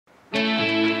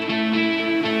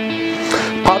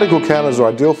Particle counters are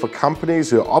ideal for companies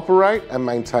who operate and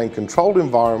maintain controlled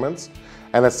environments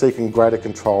and are seeking greater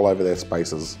control over their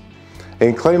spaces.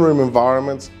 In cleanroom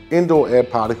environments, indoor air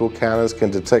particle counters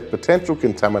can detect potential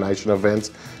contamination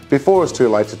events before it's too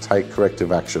late to take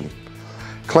corrective action.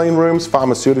 Clean rooms,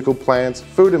 pharmaceutical plants,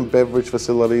 food and beverage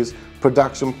facilities,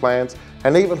 production plants,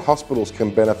 and even hospitals can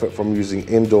benefit from using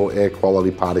indoor air quality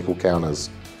particle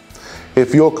counters.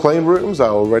 If your clean rooms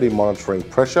are already monitoring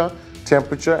pressure,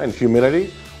 temperature and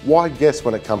humidity, why guess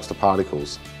when it comes to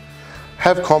particles?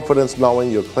 Have confidence knowing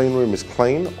your clean room is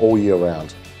clean all year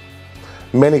round.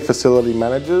 Many facility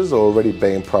managers are already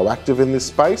being proactive in this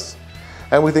space,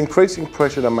 and with increasing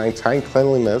pressure to maintain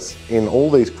cleanliness in all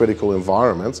these critical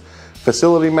environments,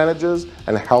 facility managers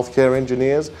and healthcare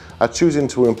engineers are choosing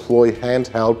to employ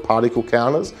handheld particle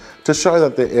counters to show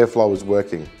that their airflow is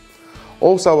working,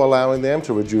 also allowing them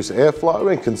to reduce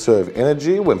airflow and conserve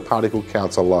energy when particle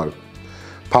counts are low.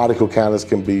 Particle counters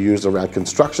can be used around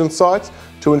construction sites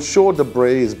to ensure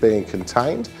debris is being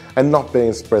contained and not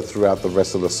being spread throughout the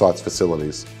rest of the site's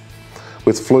facilities.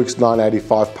 With Fluke's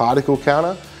 985 particle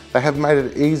counter, they have made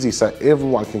it easy so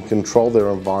everyone can control their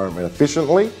environment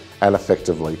efficiently and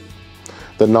effectively.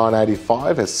 The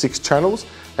 985 has 6 channels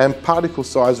and particle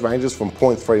size ranges from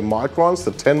 0.3 microns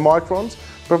to 10 microns,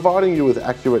 providing you with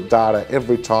accurate data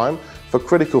every time for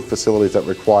critical facilities that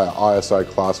require ISO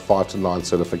class 5 to 9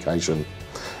 certification.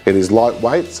 It is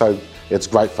lightweight, so it's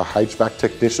great for HVAC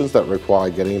technicians that require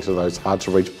getting into those hard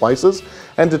to reach places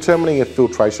and determining if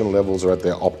filtration levels are at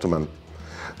their optimum.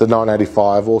 The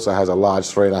 985 also has a large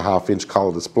 3.5-inch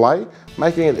colour display,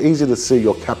 making it easy to see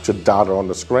your captured data on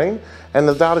the screen, and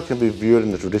the data can be viewed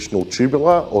in the traditional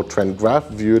tubular or trend graph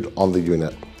viewed on the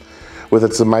unit. With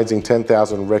its amazing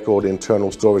 10,000 record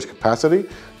internal storage capacity,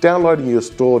 downloading your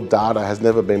stored data has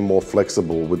never been more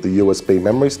flexible with the USB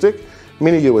memory stick,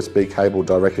 mini USB cable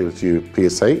directly to your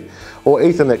PC, or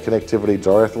Ethernet connectivity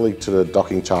directly to the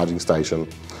docking charging station.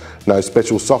 No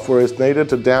special software is needed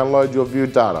to download your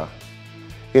viewed data.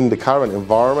 In the current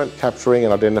environment, capturing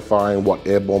and identifying what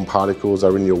airborne particles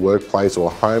are in your workplace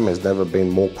or home has never been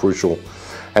more crucial.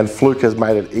 And Fluke has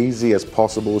made it easy as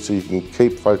possible so you can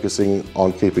keep focusing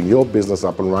on keeping your business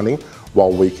up and running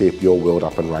while we keep your world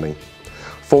up and running.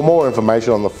 For more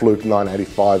information on the Fluke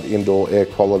 985 indoor air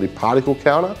quality particle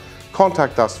counter,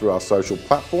 contact us through our social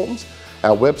platforms,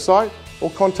 our website, or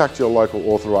contact your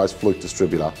local authorised Fluke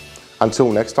distributor.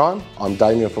 Until next time, I'm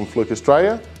Damien from Fluke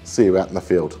Australia. See you out in the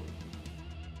field.